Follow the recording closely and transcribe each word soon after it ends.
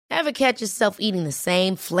Ever catch yourself eating the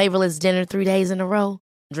same flavorless dinner 3 days in a row?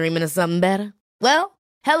 Dreaming of something better? Well,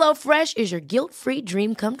 HelloFresh is your guilt-free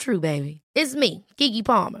dream come true, baby. It's me, Keke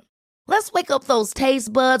Palmer. Let's wake up those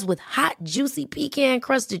taste buds with hot, juicy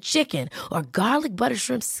pecan-crusted chicken or garlic butter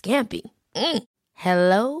shrimp scampi.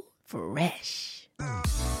 Hello Fresh.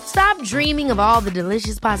 Stop dreaming of all the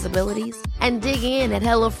delicious possibilities and dig in at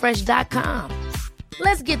HelloFresh.com.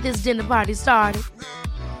 Let's get this dinner party started.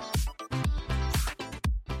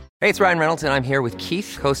 Hey, it's Ryan Reynolds, and I'm here with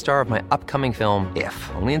Keith, co-star of my upcoming film,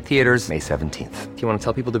 If, only in theaters May 17th. Do you want to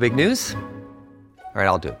tell people the big news? All right,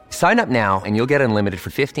 I'll do it. Sign up now and you'll get unlimited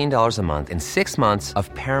for $15 a month and 6 months of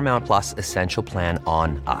Paramount Plus Essential Plan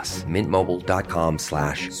on us.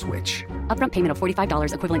 MintMobile.com/switch. Upfront payment of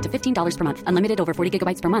 $45 equivalent to $15 per month. Unlimited over 40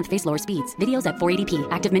 gigabytes per month. Face lower speeds. Videos at 480p.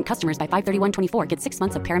 Active Mint customers by 531.24 get 6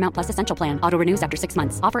 months of Paramount Plus Essential Plan. Auto renews after 6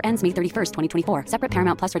 months. Offer ends May 31st, 2024. Separate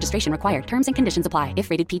Paramount Plus registration required. Terms and conditions apply if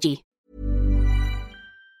rated PG.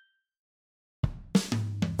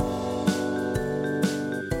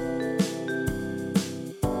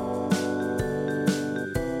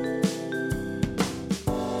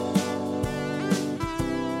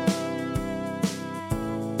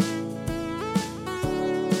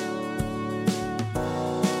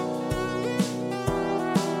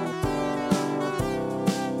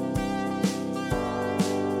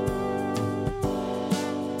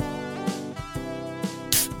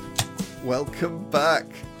 Welcome back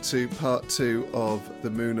to part 2 of The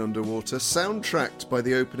Moon Underwater, soundtracked by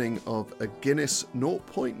the opening of a Guinness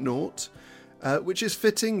 0.0, which is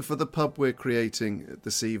fitting for the pub we're creating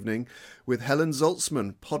this evening, with Helen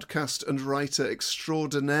Zaltzman, podcast and writer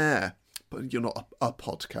extraordinaire. But you're not a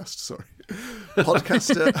podcast, sorry.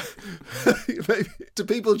 Podcaster. Maybe, do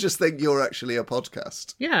people just think you're actually a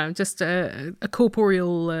podcast? Yeah, just a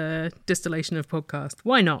corporeal distillation of podcast.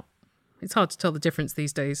 Why not? It's hard to tell the difference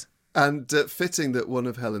these days. And fitting that one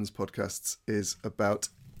of Helen's podcasts is about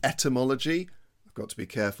etymology. I've got to be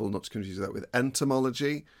careful not to confuse that with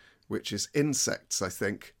entomology, which is insects, I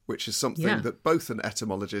think, which is something that both an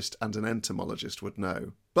etymologist and an entomologist would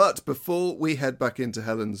know. But before we head back into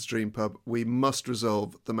Helen's dream pub, we must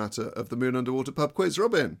resolve the matter of the Moon Underwater pub quiz.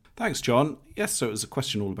 Robin. Thanks, John. Yes, so it was a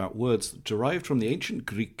question all about words that derived from the ancient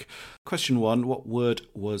Greek. Question 1, what word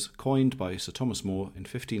was coined by Sir Thomas More in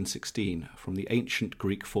 1516 from the ancient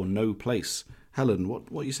Greek for no place? Helen, what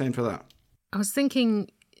are you saying for that? I was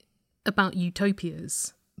thinking about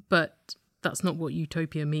utopias, but that's not what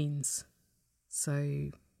utopia means.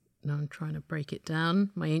 So now I'm trying to break it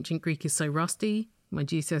down. My ancient Greek is so rusty. My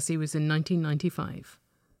GCSE was in 1995.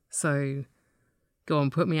 So go on,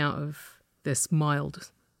 put me out of this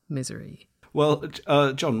mild misery. Well,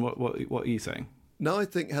 John, what are you saying? No, I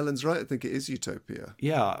think Helen's right. I think it is utopia.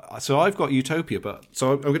 Yeah, so I've got utopia,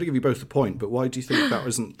 so I'm going to give you both the point, but why do you think that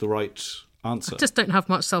isn't the right answer? I just don't have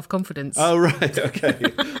much self-confidence. Oh, right, okay.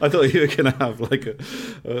 I thought you were going to have like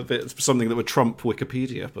a bit something that would trump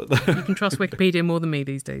Wikipedia. But you can trust Wikipedia more than me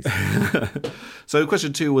these days. So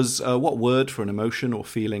question 2 was, what word for an emotion or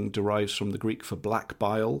feeling derives from the Greek for black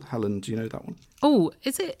bile? Helen, do you know that one? Oh,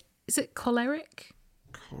 is it choleric?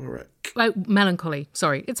 Choleric. Oh, melancholy.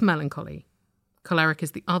 Sorry, it's melancholy. Choleric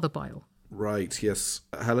is the other bile. Right, yes.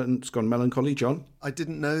 Helen's gone melancholy. John? I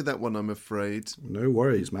didn't know that one, I'm afraid. No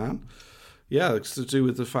worries, man. Yeah, it's to do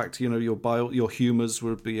with the fact, your bile, your humours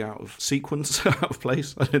would be out of sequence, out of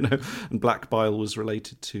place, I don't know. And black bile was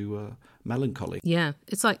related to melancholy. Yeah,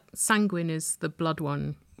 it's like sanguine is the blood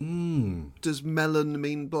one. Does melon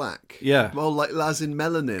mean black? Yeah. Well, like as in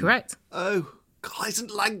melanin? Correct. Oh, God,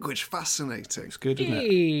 isn't language fascinating? It's good, isn't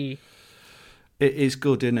it? It is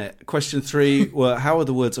good, isn't it? Question 3 were, how are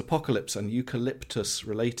the words apocalypse and eucalyptus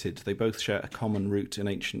related? They both share a common root in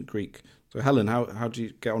ancient Greek. So, Helen, how do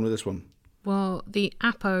you get on with this one? Well, the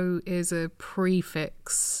apo is a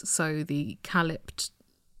prefix, so the calypt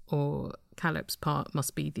or calyps part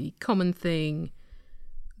must be the common thing,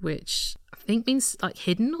 which I think means like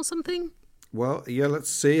hidden or something. Well, yeah, let's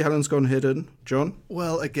see. Helen's gone hidden. John?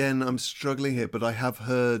 Well, again, I'm struggling here, but I've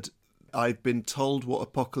been told what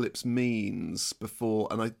apocalypse means before,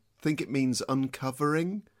 and I think it means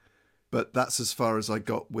uncovering, but that's as far as I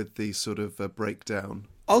got with the sort of breakdown.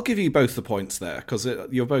 I'll give you both the points there, because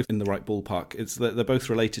you're both in the right ballpark. They're both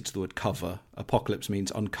related to the word cover. Apocalypse means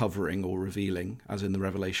uncovering or revealing, as in the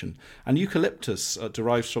Revelation. And eucalyptus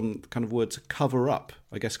derives from the kind of word to cover up,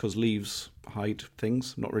 I guess because leaves hide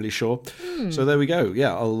things. Not really sure. So there we go.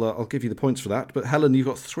 Yeah, I'll give you the points for that. But Helen, you've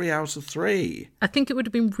got 3 out of 3. I think it would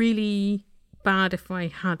have been really bad if I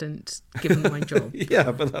hadn't given my job.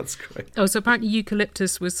 Yeah, but that's great. Oh, so apparently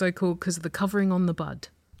eucalyptus was so called because of the covering on the bud.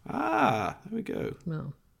 Ah, there we go.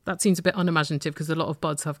 Well, That seems a bit unimaginative because a lot of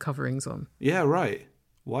buds have coverings on. Yeah, right.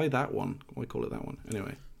 Why that one? Why call it that one?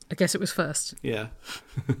 Anyway. I guess it was first. Yeah.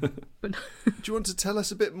 But Do you want to tell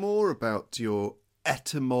us a bit more about your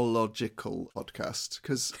etymological podcast?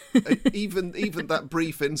 Because even that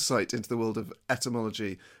brief insight into the world of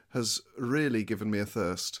etymology has really given me a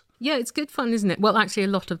thirst. yeah, it's good fun, isn't it? Well, actually, a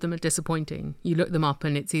lot of them are disappointing. You look them up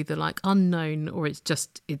and it's either like unknown or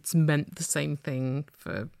it's meant the same thing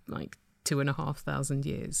for like 2,500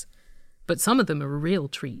 years. But some of them are a real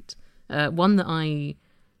treat. One that I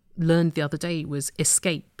learned the other day was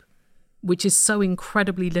escape, which is so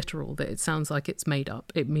incredibly literal that it sounds like it's made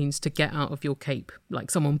up. It means to get out of your cape,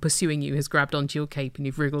 like someone pursuing you has grabbed onto your cape and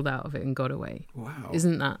you've wriggled out of it and got away. Wow.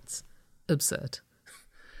 Isn't that absurd?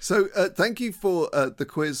 So thank you for the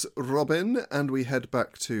quiz, Robin, and we head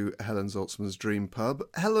back to Helen Zaltzman's Dream Pub.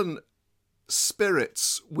 Helen,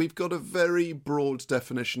 spirits, we've got a very broad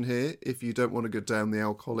definition here if you don't want to go down the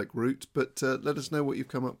alcoholic route, but let us know what you've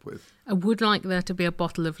come up with. I would like there to be a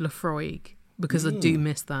bottle of Lafroig because I do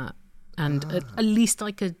miss that. And at least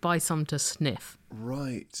I could buy some to sniff.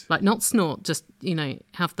 Right. Like not snort, just,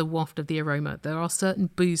 have the waft of the aroma. There are certain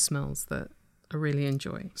booze smells that I really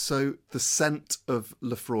enjoy. So the scent of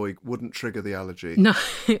Lafroig wouldn't trigger the allergy? No,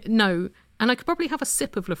 no. And I could probably have a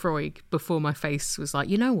sip of Lafroig before my face was like,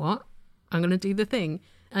 you know what? I'm going to do the thing.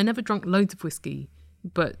 I never drunk loads of whiskey,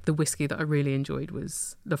 but the whiskey that I really enjoyed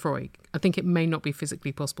was Lafroig. I think it may not be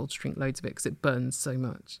physically possible to drink loads of it because it burns so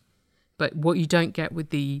much. But what you don't get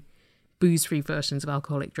with the booze-free versions of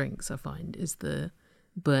alcoholic drinks, I find, is the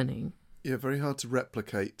burning. Yeah, very hard to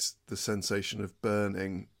replicate the sensation of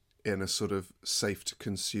burning in a sort of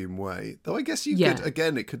safe-to-consume way. Though I guess you could,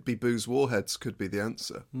 again, it could be booze warheads could be the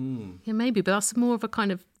answer. Yeah, maybe, but that's more of a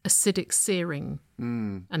kind of acidic searing.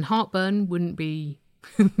 And heartburn wouldn't be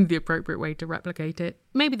the appropriate way to replicate it.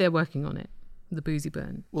 Maybe they're working on it, the boozy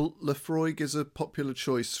burn. Well, Lafroig is a popular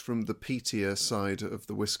choice from the peatier side of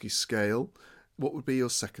the whiskey scale. What would be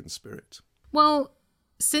your second spirit? Well,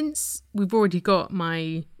 since we've already got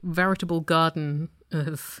my veritable garden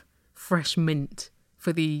of fresh mint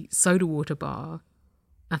for the soda water bar,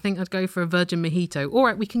 I think I'd go for a virgin mojito. All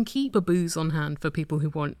right, we can keep a booze on hand for people who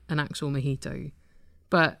want an actual mojito.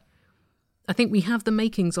 But I think we have the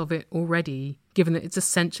makings of it already, given that it's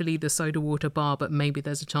essentially the soda water bar, but maybe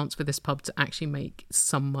there's a chance for this pub to actually make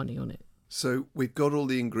some money on it. So we've got all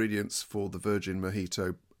the ingredients for the virgin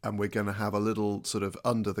mojito, and we're going to have a little sort of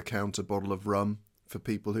under-the-counter bottle of rum for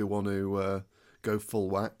people who want to go full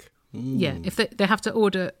whack. Yeah, if they have to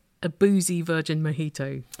order a boozy virgin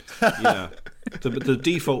mojito. Yeah. The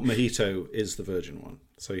default mojito is the virgin one,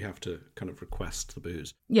 so you have to kind of request the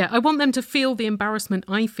booze. Yeah, I want them to feel the embarrassment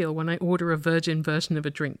I feel when I order a virgin version of a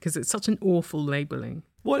drink, because it's such an awful labelling.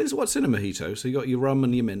 What's in a mojito? So you got your rum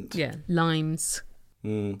and your mint. Yeah, limes.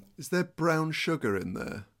 Is there brown sugar in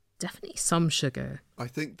there? Definitely some sugar. I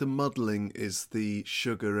think the muddling is the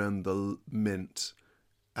sugar and the mint,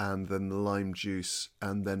 and then the lime juice,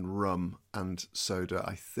 and then rum and soda,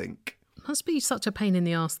 I think. Must be such a pain in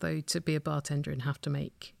the arse, though, to be a bartender and have to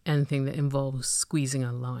make anything that involves squeezing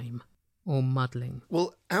a lime or muddling.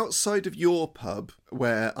 Well, outside of your pub,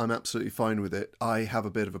 where I'm absolutely fine with it, I have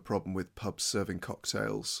a bit of a problem with pubs serving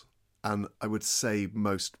cocktails. And I would say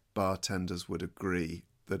most bartenders would agree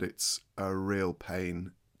that it's a real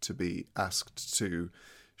pain to be asked to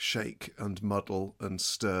shake and muddle and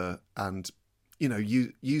stir and,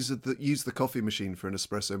 use the coffee machine for an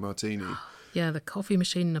espresso martini. Yeah, the coffee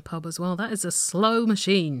machine in a pub as well. That is a slow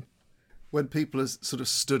machine. When people are sort of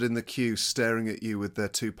stood in the queue staring at you with their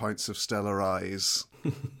 2 pints of Stella eyes,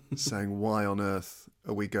 saying, why on earth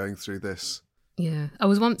are we going through this? Yeah, I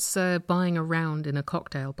was once buying a round in a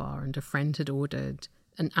cocktail bar and a friend had ordered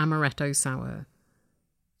an amaretto sour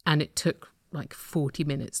and it took like 40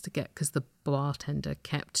 minutes to get because the bartender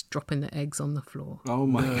kept dropping the eggs on the floor. Oh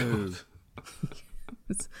my God.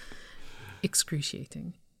 It's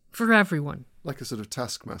excruciating for everyone. Like a sort of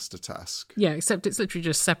taskmaster task. Yeah, except it's literally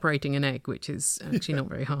just separating an egg, which is actually not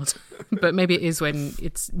very hard. But maybe it is when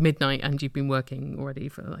it's midnight and you've been working already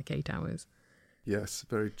for like 8 hours. Yes,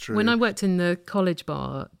 very true. When I worked in the college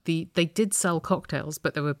bar, they did sell cocktails,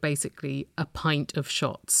 but they were basically a pint of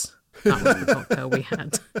shots. That was the cocktail we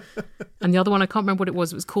had. And the other one, I can't remember what it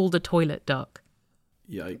was. It was called a toilet duck.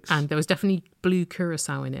 Yikes. And there was definitely blue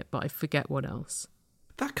curacao in it, but I forget what else.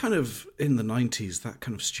 That kind of, in the 90s, that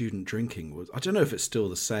kind of student drinking was, I don't know if it's still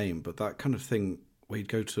the same, but that kind of thing where you'd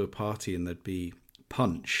go to a party and there'd be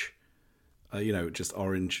punch, just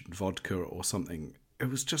orange vodka or something. It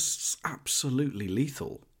was just absolutely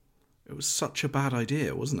lethal. It was such a bad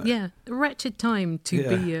idea, wasn't it? Yeah, a wretched time to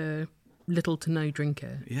be a little to no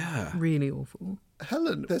drinker. Yeah. Really awful.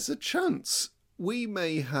 Helen, there's a chance we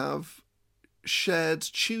may have shared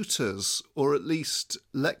tutors, or at least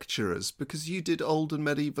lecturers, because you did Old and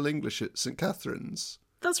Medieval English at St Catherine's.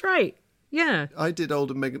 That's right. Yeah. I did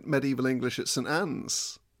Old and Medieval English at St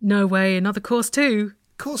Anne's. No way, another course 2.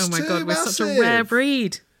 Course oh my 2, God, we're massive. such a rare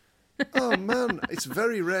breed. Oh man, it's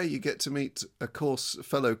very rare you get to meet a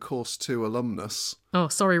fellow Course 2 alumnus. Oh,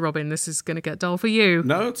 sorry, Robin, this is going to get dull for you.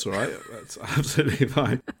 No, it's all right. That's absolutely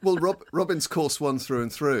fine. Well, Robin's Course 1 through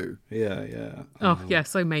and through. Yeah. Yeah,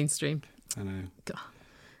 so mainstream. I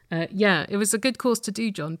know. Yeah, it was a good course to do,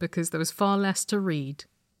 John, because there was far less to read.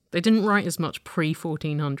 They didn't write as much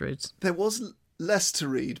pre-1400s. There was less to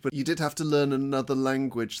read, but you did have to learn another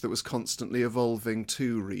language that was constantly evolving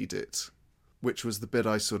to read it, which was the bit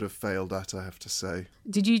I sort of failed at, I have to say.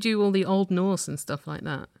 Did you do all the Old Norse and stuff like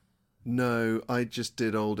that? No, I just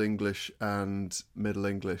did Old English and Middle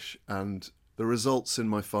English, and the results in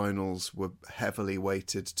my finals were heavily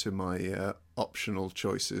weighted to my optional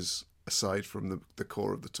choices, aside from the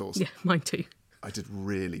core of the course. Yeah, mine too. I did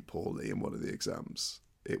really poorly in one of the exams.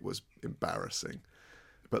 It was embarrassing.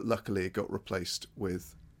 But luckily it got replaced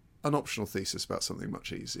with an optional thesis about something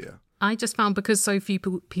much easier. I just found because so few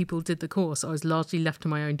people did the course, I was largely left to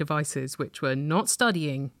my own devices, which were not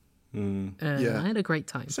studying. Yeah. I had a great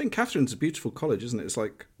time. St Catherine's a beautiful college, isn't it? It's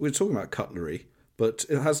like, we're talking about cutlery, but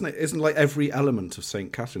isn't like every element of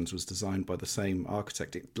St Catherine's was designed by the same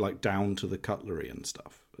architect, like down to the cutlery and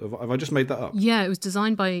stuff. Have I just made that up? Yeah, it was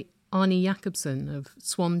designed by Arne Jacobsen of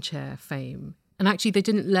Swanchair fame. And actually, they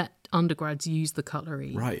didn't let undergrads use the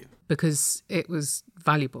cutlery. Right. Because it was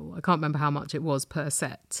valuable. I can't remember how much it was per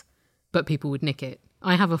set, but people would nick it.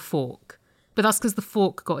 I have a fork, but that's because the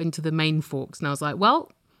fork got into the main forks. And I was like,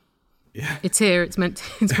 well, yeah, it's here. It's meant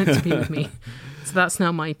to be with me. So that's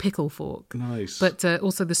now my pickle fork. Nice. But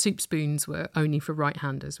also the soup spoons were only for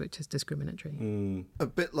right-handers, which is discriminatory. A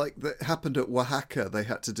bit like that happened at Oaxaca. They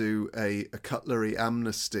had to do a cutlery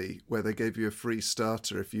amnesty where they gave you a free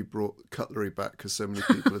starter if you brought cutlery back because so many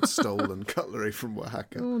people had stolen cutlery from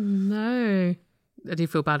Oaxaca. Oh, no. I do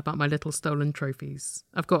feel bad about my little stolen trophies.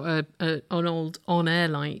 I've got an old on-air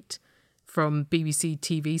light from BBC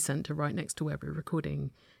TV Centre right next to where we're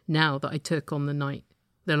recording now that I took on the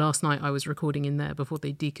last night I was recording in there before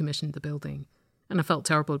they decommissioned the building. And I felt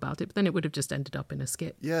terrible about it, but then it would have just ended up in a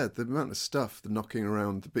skip. Yeah, the amount of stuff they're knocking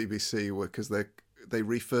around the BBC because they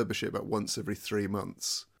refurbish it about once every 3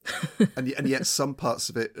 months. and yet some parts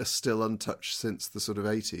of it are still untouched since the sort of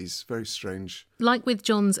 80s. Very strange. Like with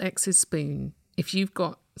John's ex's spoon, if you've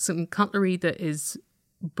got some cutlery that is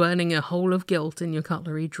burning a hole of guilt in your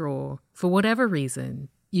cutlery drawer, for whatever reason,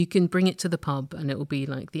 you can bring it to the pub and it will be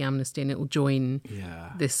like the amnesty and it will join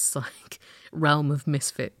this like realm of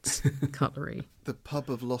misfits cutlery. The pub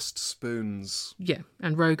of lost spoons. Yeah,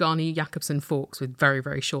 and rogue Arne Jacobsen forks with very,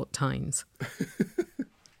 very short tines.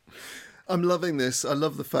 I'm loving this. I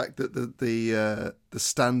love the fact that the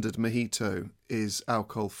standard mojito is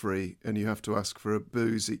alcohol free and you have to ask for a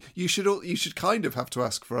boozy. You should kind of have to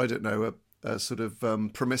ask for, I don't know, a sort of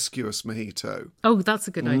promiscuous mojito. Oh, that's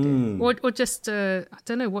a good idea. Or just, I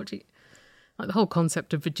don't know, like the whole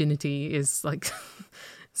concept of virginity is like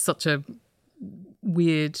such a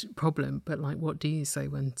weird problem. But like, what do you say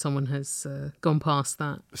when someone has gone past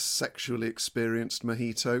that? A sexually experienced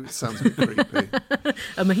mojito? It sounds a bit creepy.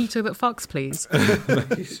 A mojito that fucks, please.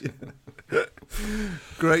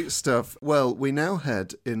 Great stuff. Well, we now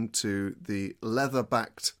head into the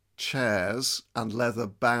leather-backed chairs and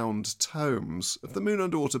leather-bound tomes of the Moon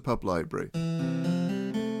Underwater Pub Library. Oh,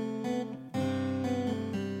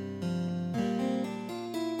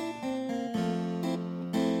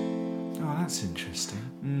 that's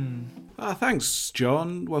interesting. Thanks,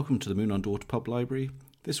 John. Welcome to the Moon Underwater Pub Library.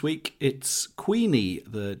 This week it's Queenie,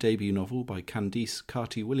 the debut novel by Candice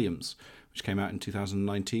Carty-Williams, which came out in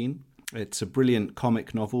 2019. It's a brilliant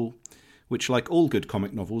comic novel, which, like all good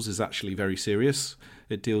comic novels, is actually very serious.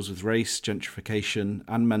 It deals with race, gentrification,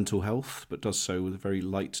 and mental health, but does so with a very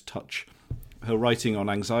light touch. Her writing on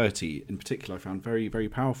anxiety, in particular, I found very, very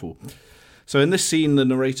powerful. So in this scene, the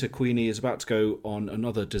narrator, Queenie, is about to go on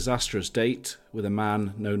another disastrous date with a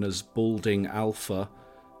man known as Balding Alpha,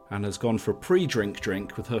 and has gone for a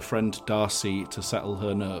pre-drink with her friend Darcy to settle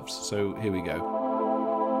her nerves. So here we go.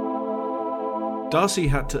 Darcy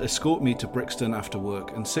had to escort me to Brixton after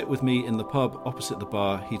work and sit with me in the pub opposite the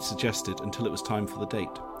bar he'd suggested until it was time for the date.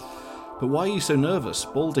 But why are you so nervous?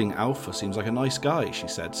 Balding Alpha seems like a nice guy, she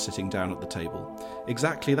said, sitting down at the table.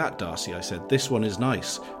 Exactly that, Darcy, I said. This one is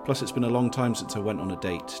nice. Plus, it's been a long time since I went on a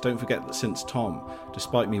date. Don't forget that since Tom,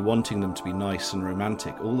 despite me wanting them to be nice and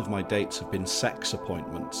romantic, all of my dates have been sex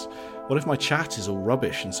appointments. What if my chat is all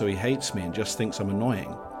rubbish and so he hates me and just thinks I'm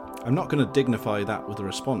annoying? I'm not going to dignify that with a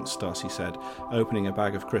response, Darcy said, opening a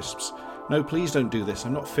bag of crisps. No, please don't do this.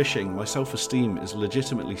 I'm not fishing. My self-esteem is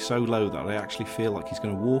legitimately so low that I actually feel like he's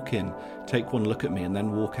going to walk in, take one look at me and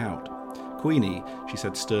then walk out. Queenie, she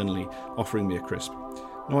said sternly, offering me a crisp.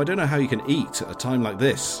 No, I don't know how you can eat at a time like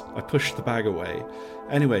this. I pushed the bag away.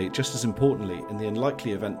 Anyway, just as importantly, in the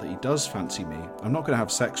unlikely event that he does fancy me, I'm not going to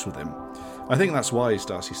have sex with him. I think that's wise,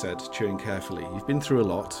 Darcy said, chewing carefully. You've been through a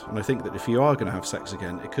lot, and I think that if you are going to have sex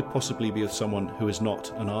again, it could possibly be with someone who is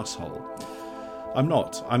not an arsehole. I'm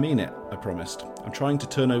not. I mean it, I promised. I'm trying to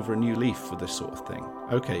turn over a new leaf with this sort of thing.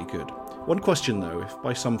 Okay, good. One question, though. If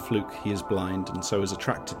by some fluke he is blind and so is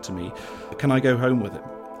attracted to me, can I go home with him?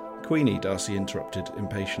 Queenie, Darcy interrupted,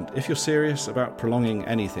 impatient. If you're serious about prolonging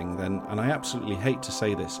anything, then, and I absolutely hate to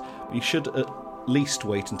say this, but you should at least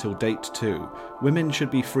wait until date 2. Women should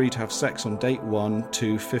be free to have sex on date 1,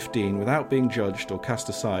 2, 15 without being judged or cast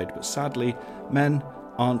aside, but sadly, men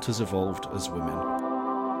aren't as evolved as women.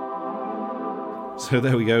 So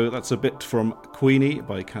there we go, that's a bit from Queenie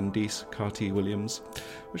by Candice Carty-Williams,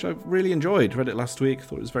 which I really enjoyed. Read it last week,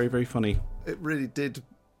 thought it was very, very funny. It really did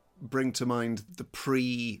bring to mind the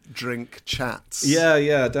pre-drink chats.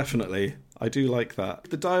 Yeah, definitely. I do like that.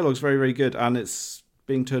 The dialogue's very, very good, and it's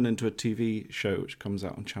being turned into a TV show, which comes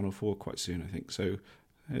out on Channel 4 quite soon, I think. So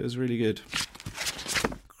it was really good.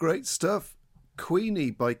 Great stuff.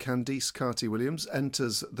 Queenie by Candice Carty-Williams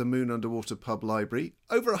enters the Moon Underwater Pub Library.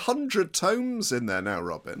 Over 100 tomes in there now,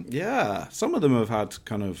 Robin. Yeah, some of them have had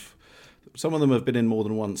some of them have been in more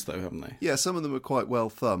than once, though, haven't they? Yeah, some of them are quite well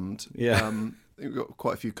thumbed. Yeah. We've got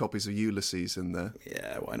quite a few copies of Ulysses in there.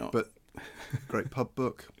 Yeah, why not? But great pub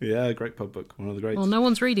book. Yeah, great pub book. One of the greats. Well, no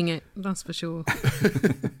one's reading it, that's for sure.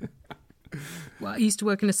 Well, I used to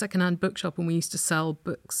work in a second-hand bookshop and we used to sell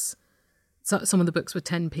books. So some of the books were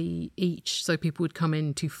 10p each, so people would come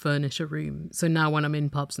in to furnish a room. So now when I'm in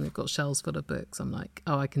pubs and they've got shelves full of books, I'm like,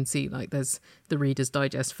 oh, I can see, like, there's the Reader's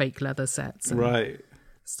Digest fake leather sets. And right.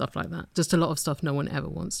 Stuff like that. Just a lot of stuff no one ever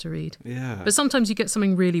wants to read. Yeah. But sometimes you get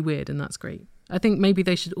something really weird and that's great. I think maybe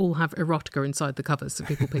they should all have erotica inside the covers so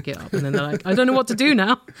people pick it up and then they're like, I don't know what to do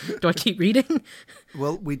now. Do I keep reading?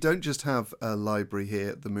 Well, we don't just have a library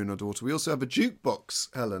here at the Moon Underwater. We also have a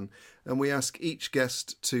jukebox, Helen. And we ask each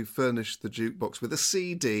guest to furnish the jukebox with a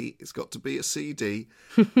CD. It's got to be a CD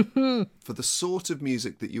for the sort of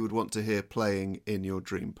music that you would want to hear playing in your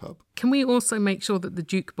dream pub. Can we also make sure that the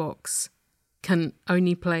jukebox can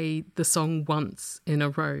only play the song once in a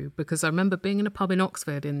row? Because I remember being in a pub in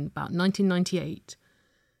Oxford in about 1998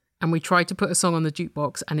 and we tried to put a song on the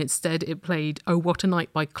jukebox and instead it played Oh What a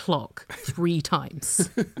Night by Clock 3 times.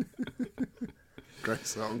 Great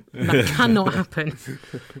song. That cannot happen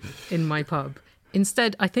in my pub.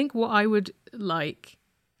 Instead, I think what I would like...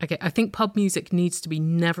 Okay, I think pub music needs to be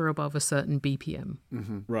never above a certain BPM.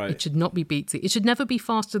 Mm-hmm. Right. It should not be beatsy. It should never be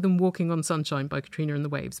faster than Walking on Sunshine by Katrina and the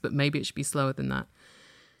Waves, but maybe it should be slower than that.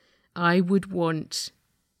 I would want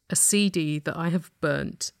a CD that I have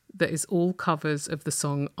burnt that is all covers of the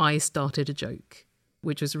song I Started a Joke,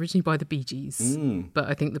 which was originally by the Bee Gees, but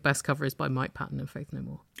I think the best cover is by Mike Patton and Faith No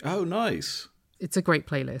More. Oh, nice. It's a great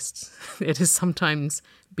playlist. It has sometimes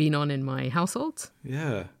been on in my household.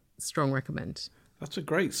 Yeah. Strong recommend. That's a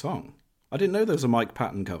great song. I didn't know there was a Mike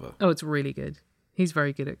Patton cover. Oh, it's really good. He's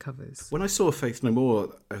very good at covers. When I saw Faith No More,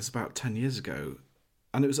 it was about 10 years ago,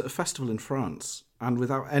 and it was at a festival in France, and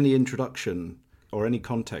without any introduction or any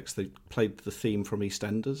context, they played the theme from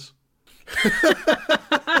EastEnders.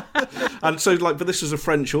 And so, like, but this was a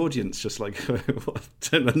French audience, just like,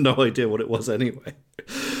 no idea what it was anyway.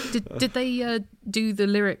 Did they do the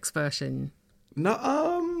lyrics version? No,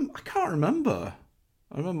 I can't remember.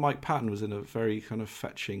 I remember Mike Patton was in a very kind of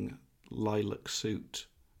fetching lilac suit.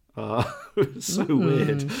 It was so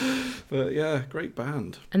weird. But yeah, great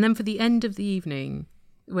band. And then for the end of the evening,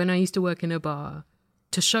 when I used to work in a bar,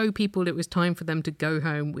 to show people it was time for them to go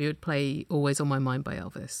home, we would play Always on My Mind by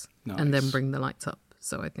Elvis. Nice. And then Bring the Lights Up.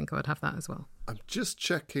 So I think I would have that as well. I'm just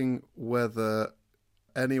checking whether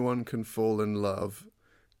Anyone Can Fall in Love,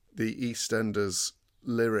 the EastEnders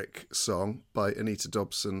lyric song by Anita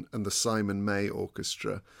Dobson and the Simon May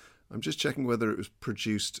Orchestra. I'm just checking whether it was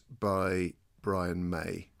produced by Brian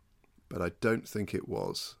May, but I don't think it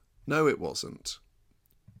was. No, it wasn't.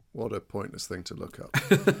 What a pointless thing to look up.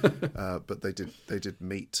 But they did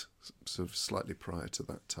meet sort of slightly prior to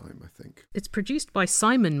that time, I think. It's produced by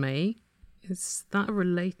Simon May. Is that a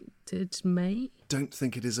related May? Don't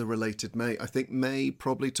think it is a related May. I think May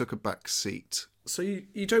probably took a back seat. So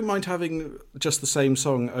you don't mind having just the same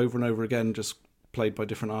song over and over again, just played by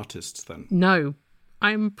different artists then? No,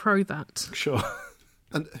 I'm pro that. Sure.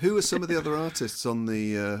 And who are some of the other artists on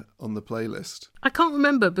the playlist? I can't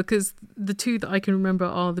remember because the two that I can remember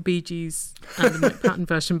are the Bee Gees and the Mike Patton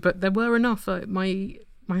version, but there were enough. My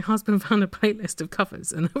husband found a playlist of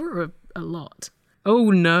covers and there were a lot.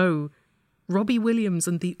 Oh no, Robbie Williams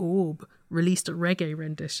and The Orb released a reggae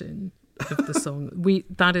rendition of the song.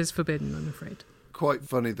 That is forbidden, I'm afraid. Quite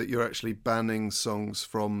funny that you're actually banning songs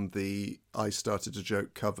from the I Started a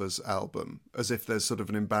Joke covers album, as if there's sort of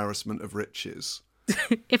an embarrassment of riches.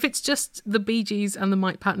 If it's just the Bee Gees and the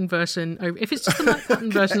Mike Patton version, if it's just the Mike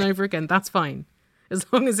Patton version over again, that's fine. As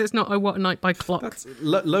long as it's not "Oh What a Night" by Clock.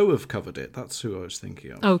 Low have covered it. That's who I was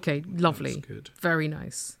thinking of. Okay, lovely. That's good. Very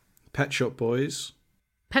nice. Pet Shop Boys.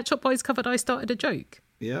 Pet Shop Boys covered I Started a Joke.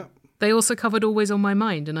 Yeah. They also covered Always on My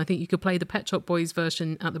Mind, and I think you could play the Pet Shop Boys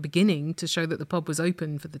version at the beginning to show that the pub was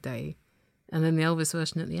open for the day, and then the Elvis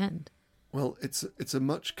version at the end. Well, it's a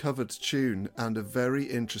much covered tune and a very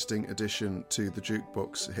interesting addition to the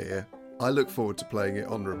jukebox here. I look forward to playing it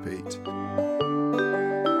on repeat.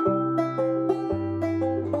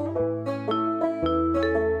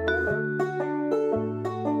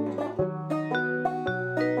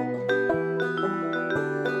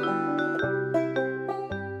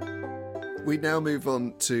 We now move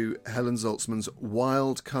on to Helen Zaltzman's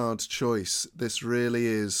wild card choice. This really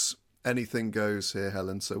is anything goes here,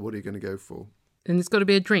 Helen. So what are you going to go for? And it's got to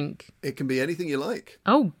be a drink. It can be anything you like.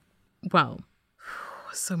 Oh, well,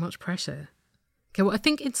 so much pressure. Okay, well, I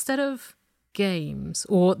think instead of games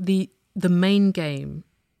or the main game,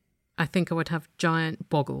 I think I would have Giant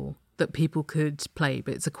Boggle that people could play,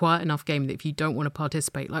 but it's a quiet enough game that if you don't want to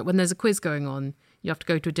participate, like when there's a quiz going on, you have to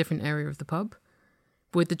go to a different area of the pub.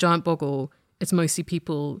 With the Giant Boggle, it's mostly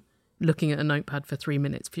people looking at a notepad for 3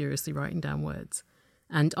 minutes, furiously writing down words.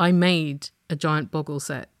 And I made a Giant Boggle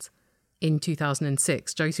set in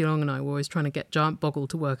 2006. Josie Long and I were always trying to get Giant Boggle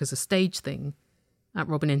to work as a stage thing at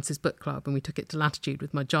Robin Ince's book club, and we took it to Latitude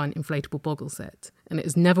with my giant inflatable Boggle set. And it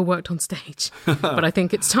has never worked on stage. But I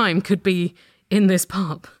think its time could be in this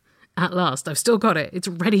pub at last. I've still got it. It's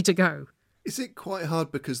ready to go. Is it quite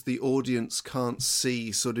hard because the audience can't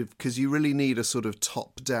see because you really need a sort of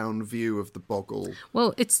top-down view of the Boggle?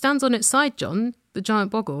 Well, it stands on its side, John, the Giant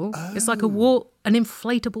Boggle. Oh. It's like a wall, an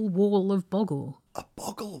inflatable wall of Boggle. A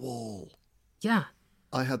Boggle wall? Yeah.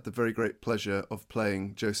 I had the very great pleasure of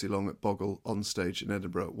playing Josie Long at Boggle on stage in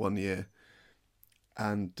Edinburgh one year.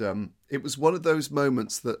 And it was one of those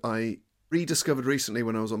moments that I rediscovered recently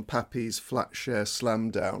when I was on Pappy's Flat Share Slam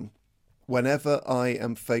Down. Whenever I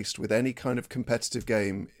am faced with any kind of competitive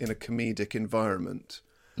game in a comedic environment,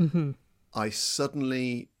 I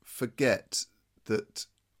suddenly forget that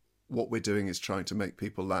what we're doing is trying to make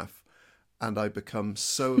people laugh. And I become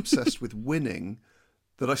so obsessed with winning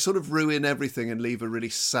that I sort of ruin everything and leave a really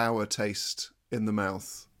sour taste in the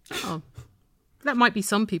mouth. Oh, that might be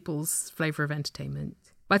some people's flavour of entertainment.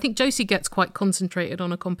 But I think Josie gets quite concentrated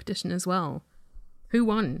on a competition as well. Who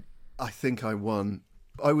won? I think I won.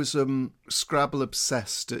 I was Scrabble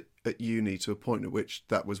obsessed at uni to a point at which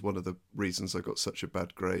that was one of the reasons I got such a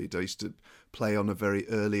bad grade. I used to play on a very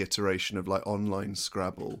early iteration of like online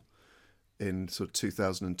Scrabble in sort of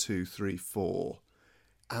 2002, 3, 4.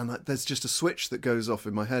 And there's just a switch that goes off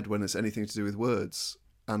in my head when it's anything to do with words.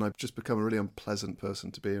 And I've just become a really unpleasant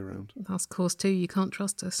person to be around. That's course 2. You can't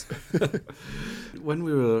trust us. When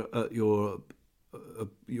we were at your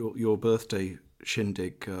birthday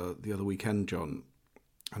shindig the other weekend, John,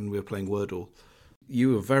 and we were playing Wordle,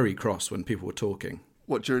 you were very cross when people were talking.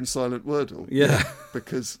 What, during Silent Wordle? Yeah.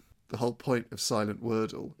 Because the whole point of Silent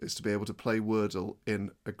Wordle is to be able to play Wordle in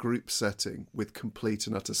a group setting with complete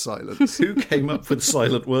and utter silence. Who came up with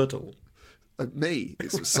Silent Wordle? Me.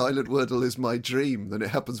 Silent Wordle is my dream, and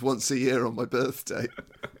it happens once a year on my birthday.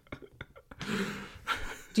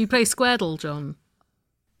 Do you play Squaredle, John?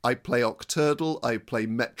 I play Octurdle, I play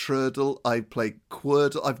Metrurdle, I play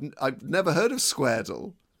Quordle. I've never heard of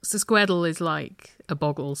Squaredle. So Squaredle is like a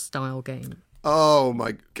Boggle-style game. Oh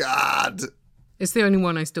my God! It's the only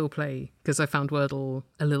one I still play, because I found Wordle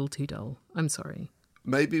a little too dull. I'm sorry.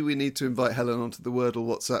 Maybe we need to invite Helen onto the Wordle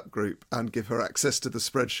WhatsApp group and give her access to the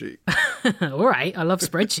spreadsheet. All right, I love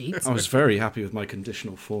spreadsheets. I was very happy with my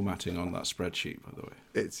conditional formatting on that spreadsheet, by the way.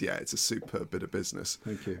 It's a superb bit of business.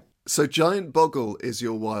 Thank you. So Giant Boggle is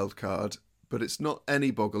your wild card, but it's not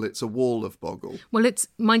any Boggle, it's a wall of Boggle. Well,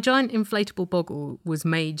 my giant inflatable Boggle was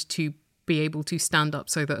made to be able to stand up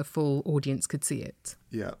so that a full audience could see it.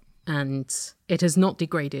 Yeah. And it has not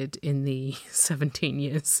degraded in the 17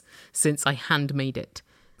 years since I handmade it.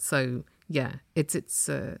 So, yeah, it's.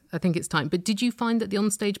 I think it's time. But did you find that the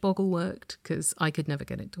onstage Boggle worked? Because I could never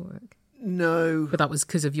get it to work. No. But that was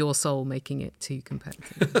because of your soul making it too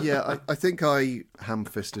competitive. Yeah, I think I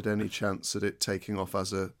ham-fisted any chance at it taking off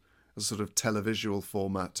as a sort of televisual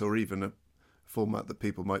format, or even a format that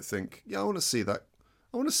people might think, yeah, I want to see that.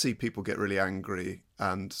 I want to see people get really angry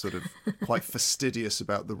and sort of quite fastidious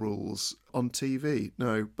about the rules on TV.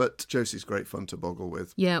 No, but Josie's great fun to boggle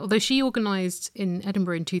with. Yeah, although she organised in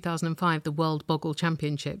Edinburgh in 2005 the World Boggle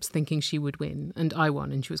Championships thinking she would win, and I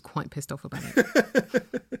won, and she was quite pissed off about it.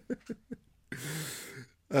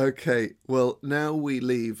 Okay, well, now we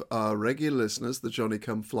leave our regular listeners, the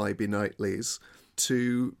Johnny-come-fly-be-nightlies,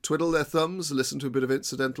 to twiddle their thumbs, listen to a bit of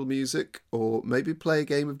incidental music, or maybe play a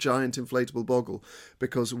game of giant inflatable boggle,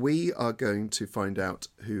 because we are going to find out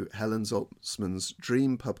who Helen Zaltzman's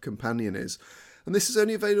dream pub companion is. And this is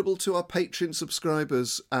only available to our Patreon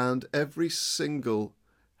subscribers, and every single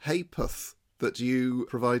ha'porth that you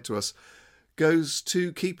provide to us goes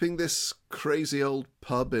to keeping this crazy old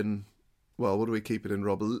pub in, well, what do we keep it in,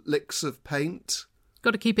 Rob? Licks of paint?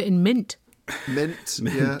 Got to keep it in mint. Mint,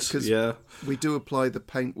 yeah, because we do apply the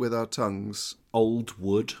paint with our tongues. Old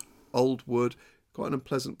wood. Quite an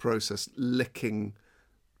unpleasant process, licking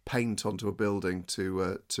paint onto a building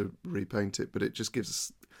to repaint it, but it just gives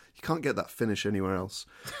us... You can't get that finish anywhere else.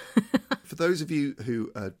 For those of you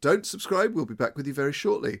who don't subscribe, we'll be back with you very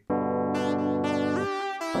shortly.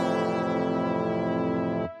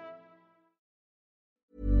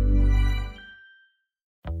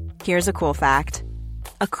 Here's a cool fact.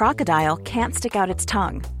 A crocodile can't stick out its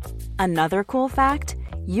tongue. Another cool fact,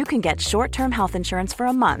 you can get short-term health insurance for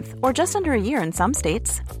a month or just under a year in some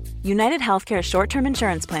states. United Healthcare short-term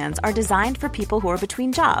insurance plans are designed for people who are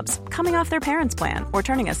between jobs, coming off their parents' plan, or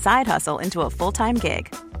turning a side hustle into a full-time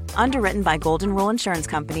gig. Underwritten by Golden Rule Insurance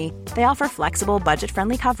Company, they offer flexible,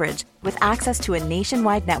 budget-friendly coverage with access to a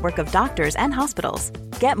nationwide network of doctors and hospitals.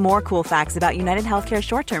 Get more cool facts about United Healthcare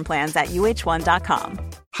short-term plans at uh1.com.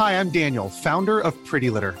 Hi, I'm Daniel, founder of Pretty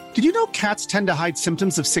Litter. Did you know cats tend to hide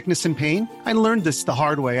symptoms of sickness and pain? I learned this the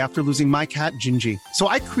hard way after losing my cat, Gingy. So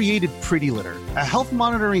I created Pretty Litter, a health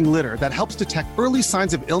monitoring litter that helps detect early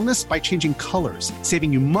signs of illness by changing colors,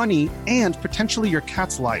 saving you money and potentially your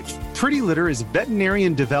cat's life. Pretty Litter is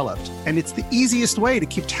veterinarian developed, and it's the easiest way to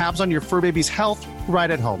keep tabs on your fur baby's health right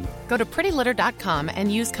at home. Go to prettylitter.com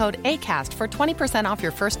and use code ACAST for 20% off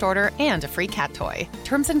your first order and a free cat toy.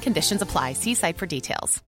 Terms and conditions apply. See site for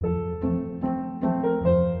details.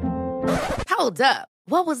 Hold up.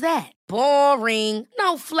 What was that? Boring.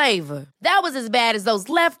 No flavor. That was as bad as those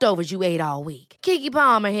leftovers you ate all week. Keke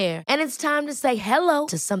Palmer here, and it's time to say hello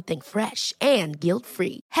to something fresh and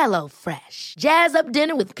guilt-free. Hello Fresh. Jazz up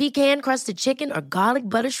dinner with pecan-crusted chicken or garlic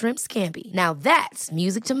butter shrimp scampi. Now that's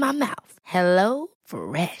music to my mouth. Hello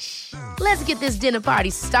Fresh. Let's get this dinner party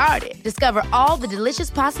started. Discover all the delicious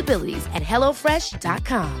possibilities at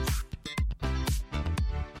hellofresh.com.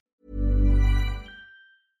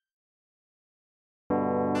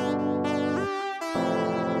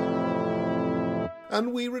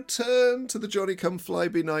 And we return to the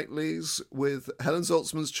Johnny-come-fly-be-nightlies with Helen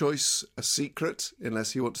Zaltzman's choice, A Secret,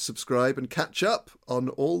 unless you want to subscribe and catch up on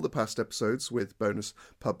all the past episodes with bonus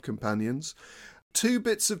pub companions. 2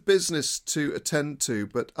 bits of business to attend to,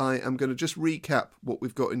 but I am going to just recap what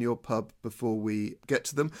we've got in your pub before we get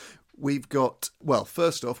to them. We've got, well,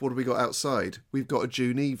 first off, what have we got outside? We've got a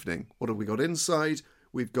June evening. What have we got inside?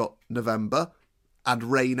 We've got November and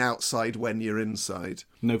rain outside when you're inside.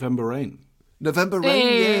 November rain. November rain,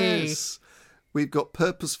 yes. We've got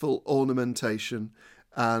purposeful ornamentation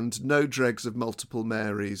and no dregs of multiple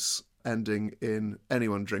Marys ending in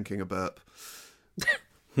anyone drinking a burp.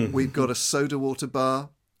 We've got a soda water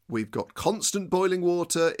bar. We've got constant boiling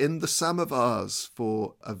water in the samovars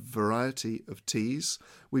for a variety of teas.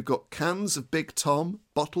 We've got cans of Big Tom,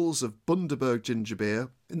 bottles of Bundaberg ginger beer.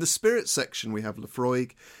 In the spirit section, we have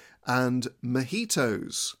Lafroig and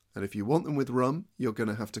mojitos. And if you want them with rum, you're going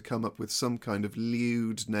to have to come up with some kind of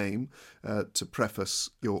lewd name to preface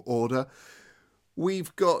your order.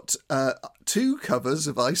 We've got 2 covers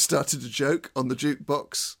of I Started a Joke on the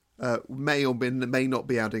jukebox. May or may not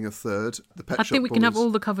be adding a third. The Pet I Shop think we Boys. can have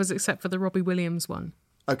all the covers except for the Robbie Williams one.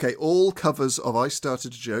 Okay, all covers of I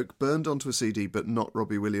Started a Joke burned onto a CD, but not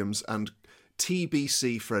Robbie Williams, and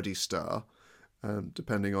TBC Freddie Starr,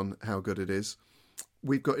 depending on how good it is.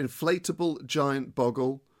 We've got inflatable giant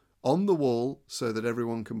boggle on the wall so that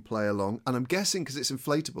everyone can play along. And I'm guessing because it's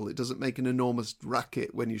inflatable, it doesn't make an enormous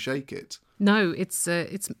racket when you shake it. No, it's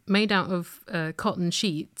made out of cotton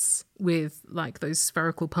sheets with like those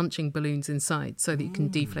spherical punching balloons inside so that you can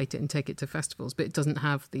deflate it and take it to festivals, but it doesn't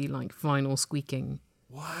have the like vinyl squeaking.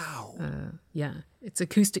 Wow. Yeah, it's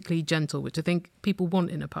acoustically gentle, which I think people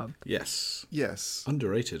want in a pub. Yes. Yes.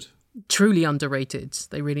 Underrated. Truly underrated.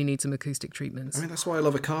 They really need some acoustic treatments. I mean, that's why I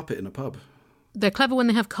love a carpet in a pub. They're clever when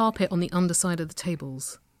they have carpet on the underside of the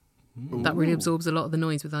tables. Ooh. That really absorbs a lot of the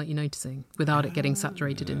noise without you noticing, without it getting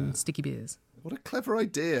saturated in sticky beers. What a clever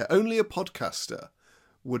idea. Only a podcaster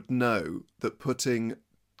would know that putting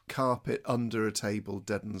carpet under a table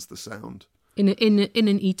deadens the sound. In an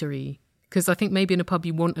eatery, because I think maybe in a pub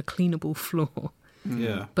you want a cleanable floor.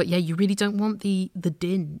 Yeah. But yeah, you really don't want the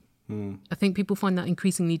din. I think people find that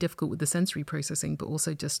increasingly difficult with the sensory processing, but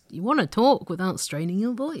also just you want to talk without straining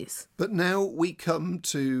your voice. But now we come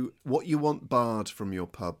to what you want barred from your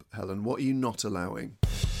pub, Helen. What are you not allowing?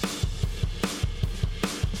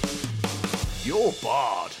 You're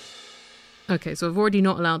barred. Okay, so I've already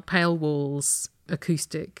not allowed pale walls,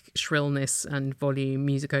 acoustic shrillness and volume,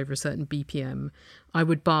 music over a certain BPM. I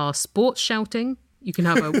would bar sports shouting. You can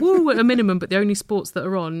have a woo at a minimum, but the only sports that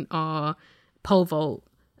are on are pole vault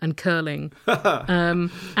and curling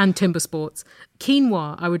and timber sports.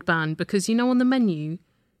 Quinoa I would ban because, on the menu,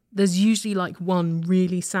 there's usually like one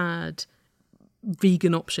really sad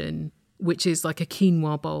vegan option, which is like a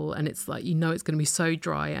quinoa bowl, and it's like, it's going to be so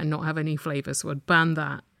dry and not have any flavour, so I'd ban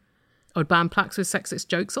that. I'd ban plaques with sexist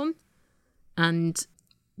jokes on and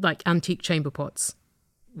like antique chamber pots.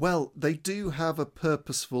 Well, they do have a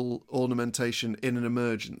purposeful ornamentation in an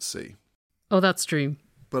emergency. Oh, that's true.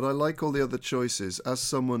 But I like all the other choices. As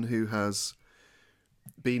someone who has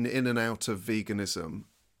been in and out of veganism,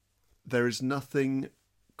 there is nothing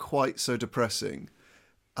quite so depressing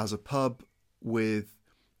as a pub with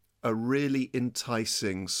a really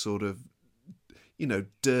enticing sort of,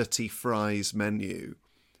 dirty fries menu.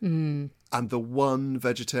 And the one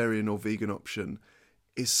vegetarian or vegan option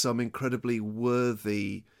is some incredibly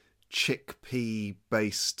worthy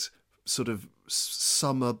chickpea-based sort of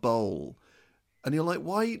summer bowl. And you're like,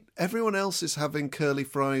 why? Everyone else is having curly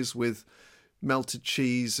fries with melted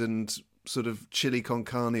cheese and sort of chili con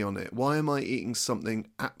carne on it. Why am I eating something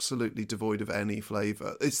absolutely devoid of any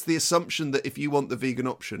flavour? It's the assumption that if you want the vegan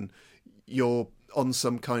option, you're on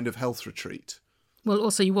some kind of health retreat. Well,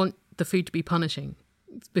 also you want the food to be punishing,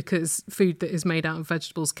 because food that is made out of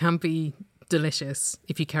vegetables can be delicious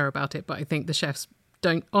if you care about it. But I think the chefs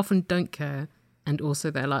often don't care. And also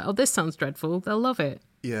they're like, oh, this sounds dreadful. They'll love it.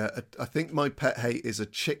 Yeah, I think my pet hate is a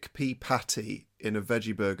chickpea patty in a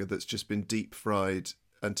veggie burger that's just been deep fried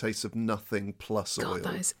and tastes of nothing plus oil. God,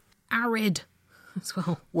 that is arid as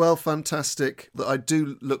well. Well, fantastic. I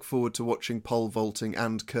do look forward to watching pole vaulting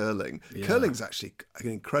and curling. Yeah. Curling's actually an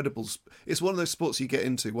incredible... It's one of those sports you get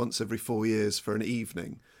into once every 4 years for an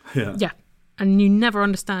evening. Yeah. And you never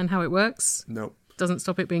understand how it works. Nope. Doesn't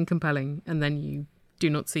stop it being compelling. And then you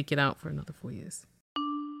do not seek it out for another 4 years.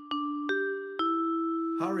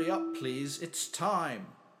 Hurry up, please. It's time.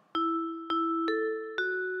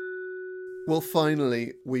 Well,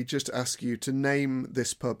 finally, we just ask you to name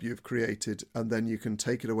this pub you've created, and then you can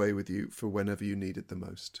take it away with you for whenever you need it the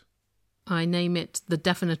most. I name it The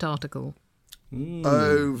Definite Article.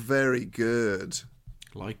 Oh, very good.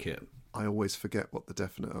 Like it. I always forget what the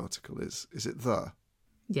definite article is. Is it the?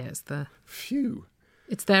 Yeah, it's the. Phew.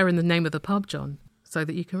 It's there in the name of the pub, John, so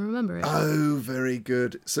that you can remember it. Oh, very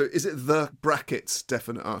good. So is it the brackets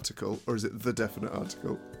definite article, or is it the definite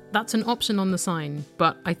article? That's an option on the sign,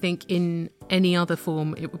 but I think in any other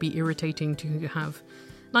form it would be irritating to have...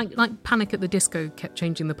 Like Panic at the Disco kept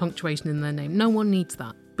changing the punctuation in their name. No one needs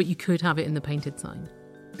that, but you could have it in the painted sign.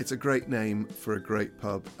 It's a great name for a great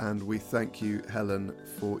pub, and we thank you, Helen,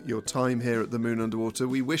 for your time here at the Moon Underwater.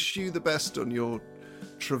 We wish you the best on your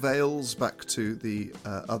travails back to the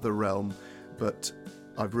other realm, but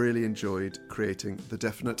I've really enjoyed creating the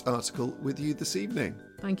definite article with you this evening.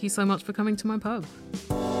 Thank you so much for coming to my pub.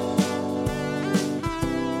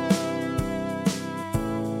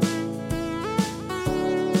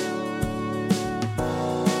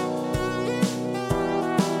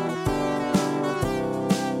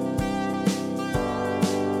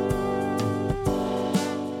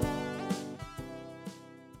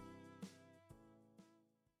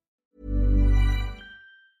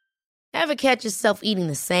 Ever catch yourself eating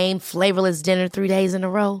the same flavorless dinner 3 days in a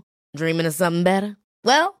row? Dreaming of something better?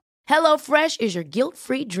 Well, HelloFresh is your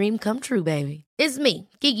guilt-free dream come true, baby. It's me,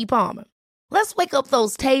 Keke Palmer. Let's wake up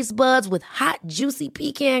those taste buds with hot, juicy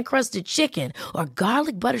pecan-crusted chicken or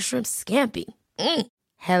garlic butter shrimp scampi.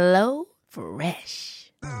 Hello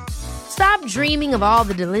Fresh. Stop dreaming of all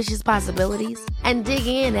the delicious possibilities and dig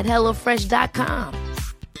in at HelloFresh.com.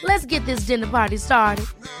 Let's get this dinner party started.